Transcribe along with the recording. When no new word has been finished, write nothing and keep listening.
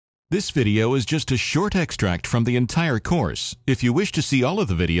This video is just a short extract from the entire course. If you wish to see all of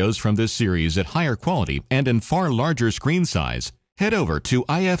the videos from this series at higher quality and in far larger screen size, head over to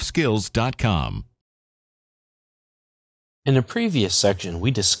ifskills.com. In a previous section,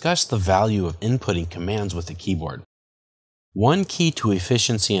 we discussed the value of inputting commands with the keyboard. One key to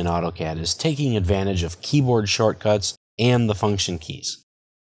efficiency in AutoCAD is taking advantage of keyboard shortcuts and the function keys.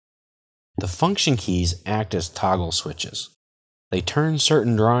 The function keys act as toggle switches. They turn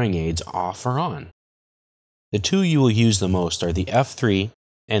certain drawing aids off or on. The two you will use the most are the F3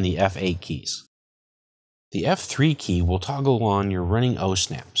 and the F8 keys. The F3 key will toggle on your running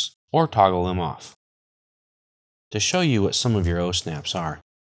O-snaps, or toggle them off. To show you what some of your O-snaps are,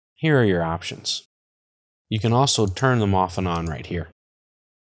 here are your options. You can also turn them off and on right here.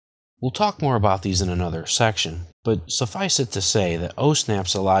 We'll talk more about these in another section, but suffice it to say that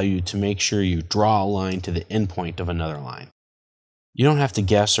O-snaps allow you to make sure you draw a line to the endpoint of another line. You don't have to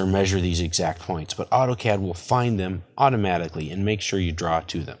guess or measure these exact points, but AutoCAD will find them automatically and make sure you draw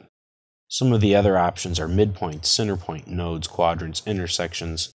to them. Some of the other options are midpoints, center point, nodes, quadrants,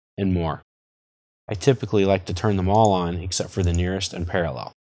 intersections, and more. I typically like to turn them all on except for the nearest and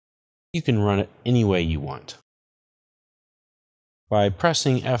parallel. You can run it any way you want. By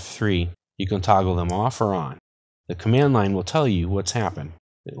pressing F3, you can toggle them off or on. The command line will tell you what's happened.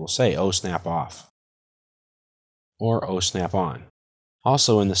 It will say O-snap off or O-snap on.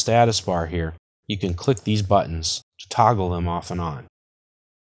 Also in the status bar here, you can click these buttons to toggle them off and on.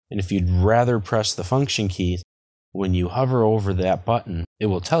 And if you'd rather press the function key, when you hover over that button, it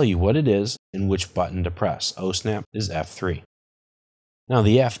will tell you what it is and which button to press. O-snap is F3. Now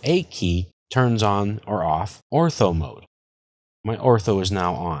the F8 key turns on or off ortho mode. My ortho is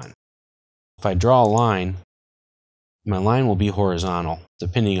now on. If I draw a line, my line will be horizontal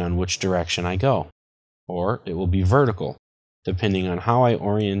depending on which direction I go, or it will be vertical depending on how I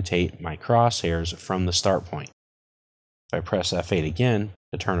orientate my crosshairs from the start point. If I press F8 again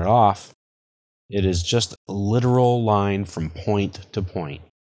to turn it off, it is just a literal line from point to point.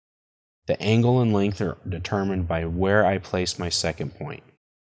 The angle and length are determined by where I place my second point.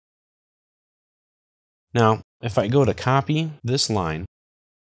 Now, if I go to copy this line,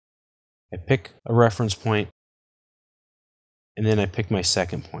 I pick a reference point, and then I pick my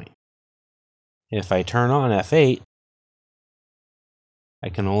second point. If I turn on F8, I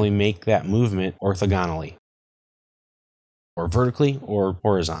can only make that movement orthogonally, or vertically or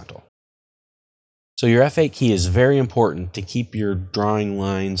horizontal. So your F8 key is very important to keep your drawing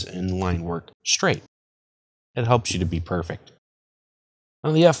lines and line work straight. It helps you to be perfect.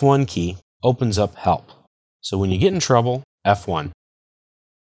 Now the F1 key opens up help. So when you get in trouble, F1.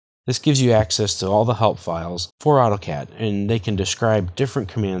 This gives you access to all the help files for AutoCAD, and they can describe different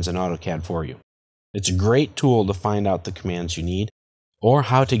commands in AutoCAD for you. It's a great tool to find out the commands you need, or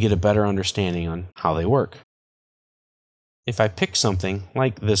how to get a better understanding on how they work. If I pick something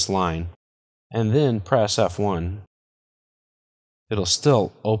like this line, and then press F1, it'll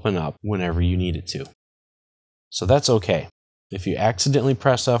still open up whenever you need it to. So that's okay. If you accidentally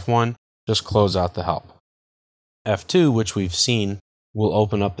press F1, just close out the help. F2, which we've seen, will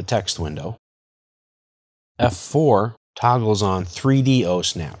open up the text window. F4 toggles on 3D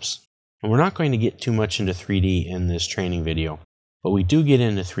O-snaps. And we're not going to get too much into 3D in this training video, but we do get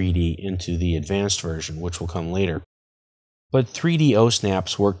into 3D into the advanced version, which will come later. But 3D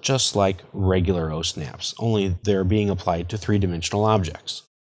O-snaps work just like regular O-snaps, only they're being applied to three-dimensional objects.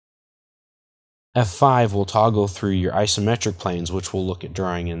 F5 will toggle through your isometric planes, which we'll look at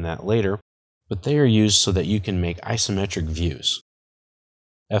drawing in that later, but they are used so that you can make isometric views.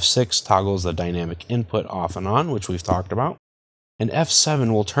 F6 toggles the dynamic input off and on, which we've talked about, and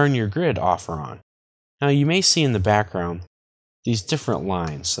F7 will turn your grid off or on. Now you may see in the background these different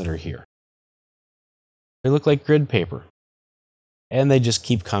lines that are here. They look like grid paper. And they just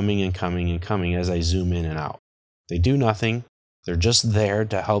keep coming and coming and coming as I zoom in and out. They do nothing. They're just there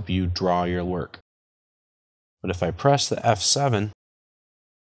to help you draw your work. But if I press the F7,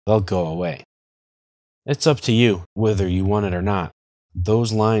 they'll go away. It's up to you whether you want it or not.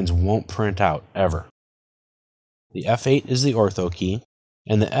 Those lines won't print out ever. The F8 is the ortho key,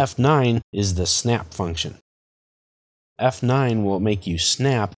 and the F9 is the snap function. F9 will make you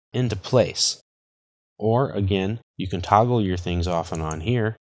snap into place. Or, again, you can toggle your things off and on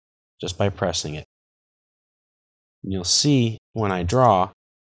here just by pressing it. And you'll see when I draw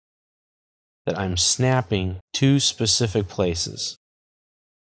that I'm snapping to specific places.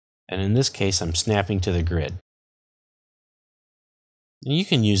 And in this case, I'm snapping to the grid. And you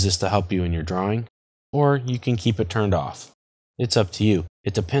can use this to help you in your drawing, or you can keep it turned off. It's up to you.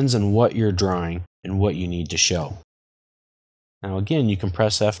 It depends on what you're drawing and what you need to show. Now again, you can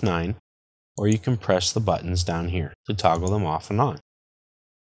press F9, or you can press the buttons down here to toggle them off and on.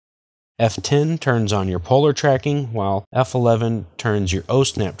 F10 turns on your polar tracking, while F11 turns your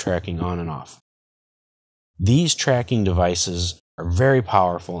O-snap tracking on and off. These tracking devices are very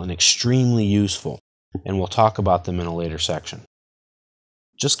powerful and extremely useful, and we'll talk about them in a later section.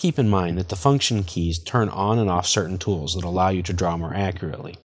 Just keep in mind that the function keys turn on and off certain tools that allow you to draw more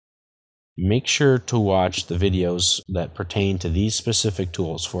accurately. Make sure to watch the videos that pertain to these specific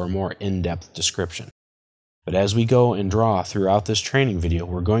tools for a more in-depth description. But as we go and draw throughout this training video,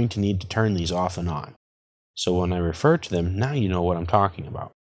 we're going to need to turn these off and on. So when I refer to them, now you know what I'm talking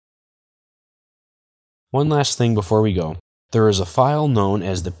about. One last thing before we go. There is a file known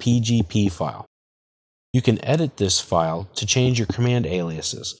as the PGP file. You can edit this file to change your command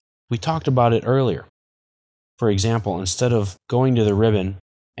aliases. We talked about it earlier. For example, instead of going to the ribbon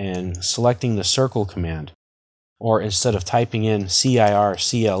and selecting the circle command, or instead of typing in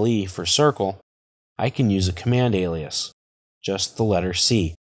CIRCLE for circle, I can use a command alias, just the letter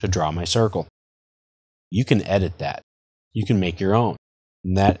C, to draw my circle. You can edit that. You can make your own.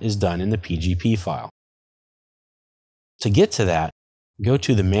 And that is done in the PGP file. To get to that, go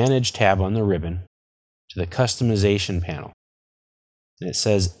to the Manage tab on the ribbon, to the Customization panel, and it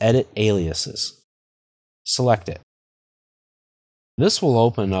says Edit Aliases. Select it. This will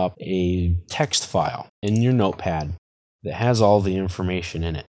open up a text file in your notepad that has all the information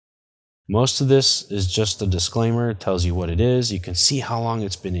in it. Most of this is just a disclaimer. It tells you what it is. You can see how long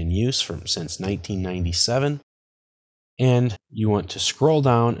it's been in use since 1997. And you want to scroll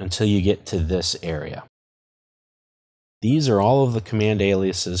down until you get to this area. These are all of the command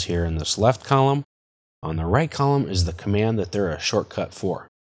aliases here in this left column. On the right column is the command that they're a shortcut for.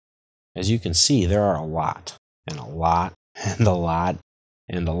 As you can see, there are a lot, and a lot, and a lot,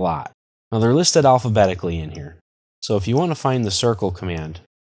 and a lot. Now they're listed alphabetically in here. So if you want to find the circle command,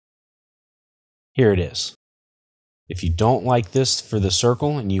 here it is. If you don't like this for the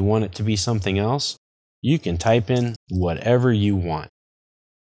circle and you want it to be something else, you can type in whatever you want.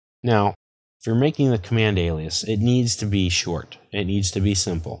 Now, if you're making the command alias, it needs to be short. It needs to be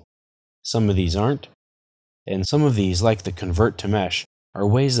simple. Some of these aren't. And some of these, like the convert to mesh, are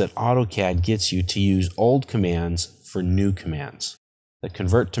ways that AutoCAD gets you to use old commands for new commands. The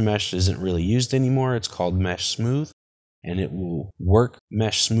convert to mesh isn't really used anymore. It's called mesh smooth, and it will work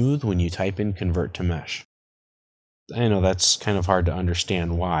mesh smooth when you type in convert to mesh. I know that's kind of hard to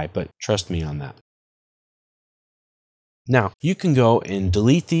understand why, but trust me on that. Now, you can go and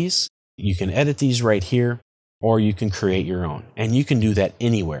delete these. You can edit these right here, or you can create your own. And you can do that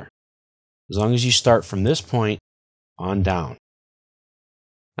anywhere, as long as you start from this point on down.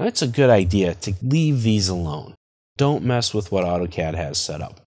 Now, it's a good idea to leave these alone. Don't mess with what AutoCAD has set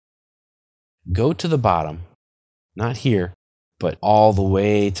up. Go to the bottom, not here, but all the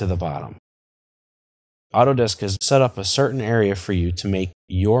way to the bottom. Autodesk has set up a certain area for you to make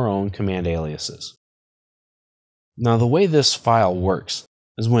your own command aliases. Now, the way this file works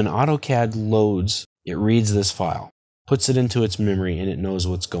is when AutoCAD loads, it reads this file, puts it into its memory, and it knows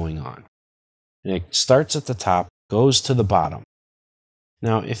what's going on. And it starts at the top, goes to the bottom.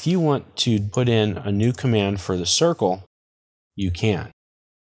 Now, if you want to put in a new command for the circle, you can.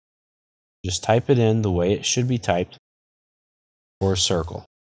 Just type it in the way it should be typed for circle.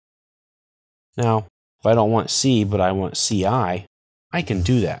 Now, if I don't want C, but I want CI, I can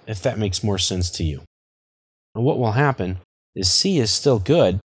do that if that makes more sense to you. And what will happen is C is still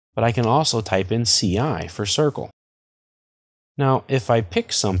good, but I can also type in CI for circle. Now, if I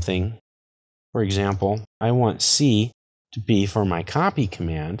pick something, for example, I want C to be for my copy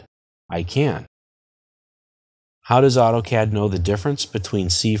command, I can. How does AutoCAD know the difference between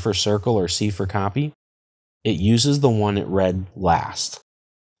C for circle or C for copy? It uses the one it read last.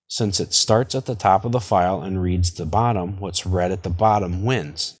 Since it starts at the top of the file and reads the bottom, what's read at the bottom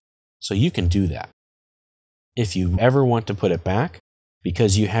wins. So you can do that. If you ever want to put it back,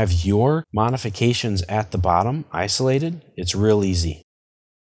 because you have your modifications at the bottom isolated, it's real easy.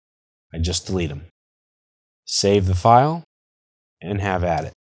 I just delete them. Save the file and have at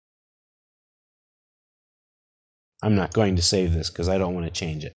it. I'm not going to save this because I don't want to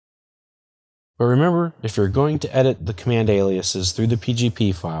change it. But remember, if you're going to edit the command aliases through the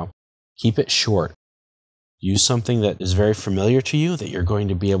PGP file, keep it short. Use something that is very familiar to you that you're going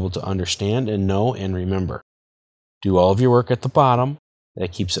to be able to understand and know and remember. Do all of your work at the bottom.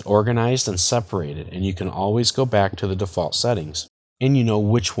 That keeps it organized and separated, and you can always go back to the default settings, and you know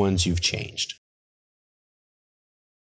which ones you've changed.